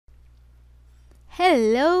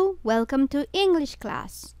Hello, welcome to English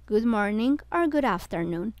class. Good morning or good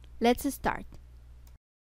afternoon. Let's start.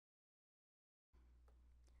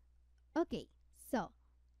 Okay, so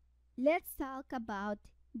let's talk about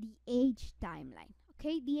the age timeline.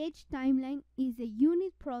 Okay, the age timeline is a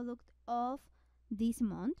unit product of this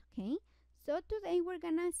month. Okay, so today we're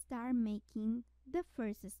gonna start making the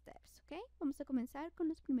first steps. Okay, vamos a comenzar con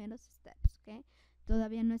los primeros steps. Okay,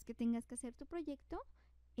 todavía no es que tengas que hacer tu proyecto.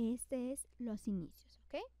 Este es los inicios.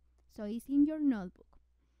 Okay, so it's in your notebook.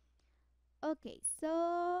 Okay,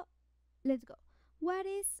 so let's go. What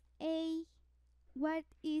is an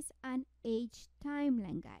age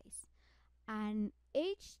timeline, guys? An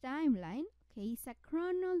age timeline, okay, is a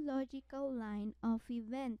chronological line of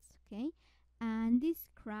events, okay, and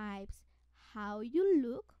describes how you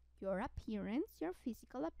look, your appearance, your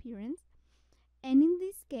physical appearance, and in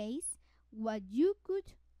this case, what you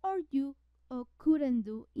could or couldn't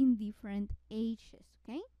do in different ages,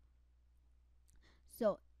 okay?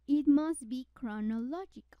 So it must be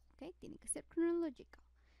chronological, okay? Tiene que ser chronological,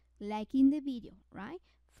 like in the video, right?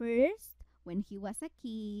 First, when he was a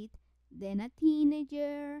kid, then a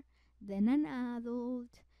teenager, then an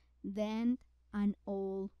adult, then an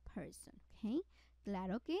old person, okay?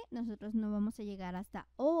 Claro que nosotros no vamos a llegar hasta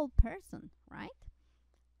old person, right?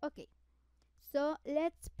 Okay, so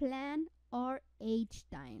let's plan our age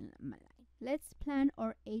timeline. Let's plan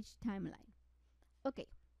our age timeline. Okay,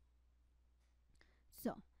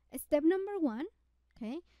 so step number 1,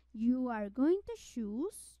 okay, you are going to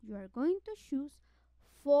choose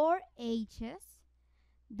 4 ages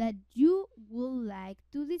that you would like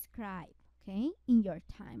to describe, okay, in your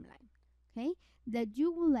timeline, okay, that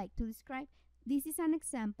you would like to describe. This is an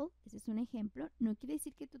example, este es un ejemplo, no quiere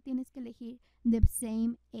decir que tú tienes que elegir the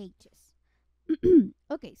same ages.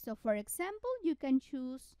 Okay, so for example, you can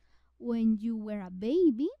choose when you were a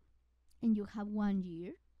baby and you have 1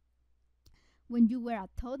 year, when you were a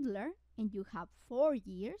toddler and you have 4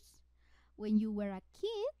 years, when you were a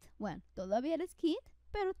kid, well, todavía eres kid,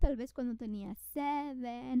 pero tal vez cuando tenías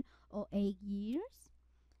 7 or 8 years.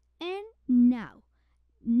 And now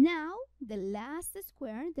the last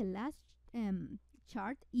square, the last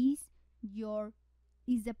chart is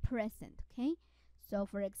the present, okay? So,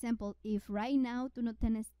 for example, if right now tú no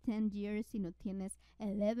tienes 10 years, sino tienes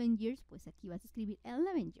 11 years, pues aquí vas a escribir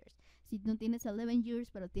 11 years. Si no tienes 11 years,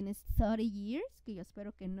 pero tienes 30 years, que yo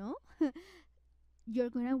espero que no, you're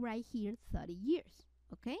going to write here 30 years,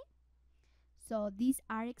 okay? So, these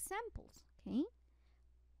are examples, okay?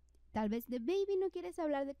 Tal vez de baby no quieres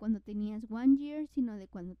hablar de cuando tenías 1 year, sino de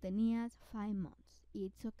cuando tenías 5 months.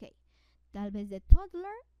 It's okay. Tal vez de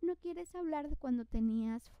toddler no quieres hablar de cuando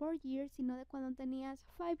tenías 4 years, sino de cuando tenías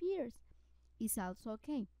 5 years. It's also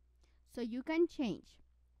okay. So you can change.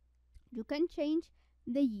 You can change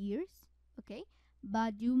the years, okay?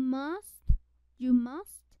 But you must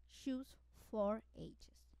choose 4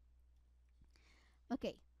 ages.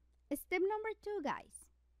 Okay. Step number 2, guys.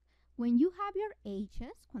 When you have your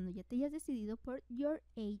ages, cuando ya te hayas decidido por your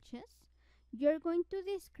ages, you're going to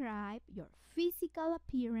describe your physical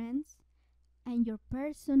appearance and your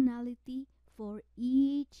personality for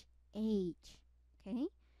each age, okay?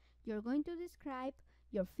 You're going to describe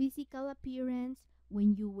your physical appearance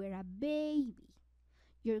when you were a baby.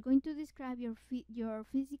 You're going to describe your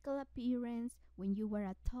physical appearance when you were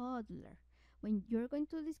a toddler. When you're going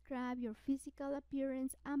to describe your physical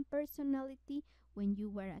appearance and personality when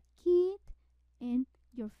you were a kid, and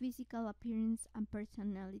your physical appearance and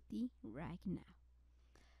personality right now.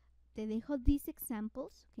 Te dejo these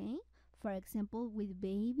examples, okay? For example, with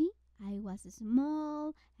baby, I was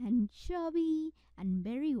small and chubby and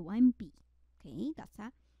very wimpy, okay?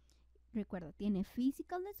 Recuerda, tiene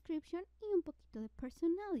physical description y un poquito de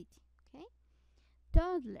personality, okay?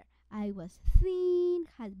 Toddler, I was thin,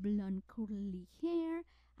 had blonde curly hair,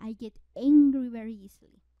 I get angry very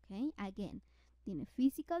easily, okay? Again, tiene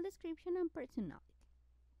physical description and personality.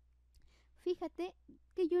 Fíjate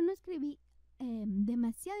que yo no escribí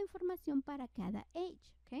demasiada información para cada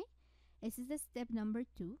age, okay? Ese es step number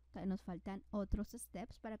 2. Nos faltan otros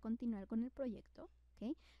steps para continuar con el proyecto,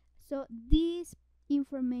 okay? So this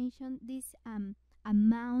information, this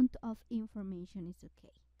amount of information is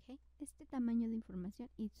okay, okay? Este tamaño de información,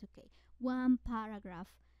 it's okay. 1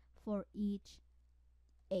 paragraph for each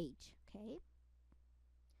age, okay?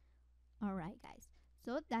 All right, guys.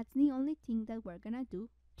 So that's the only thing that we're gonna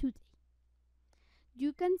do today.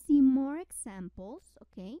 You can see more examples,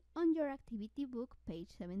 okay, on your activity book,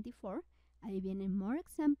 page 74. Ahí vienen more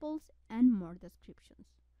examples and more descriptions.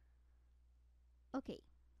 Okay.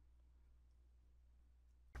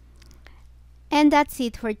 And that's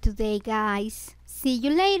it for today, guys. See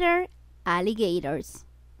you later. alligators.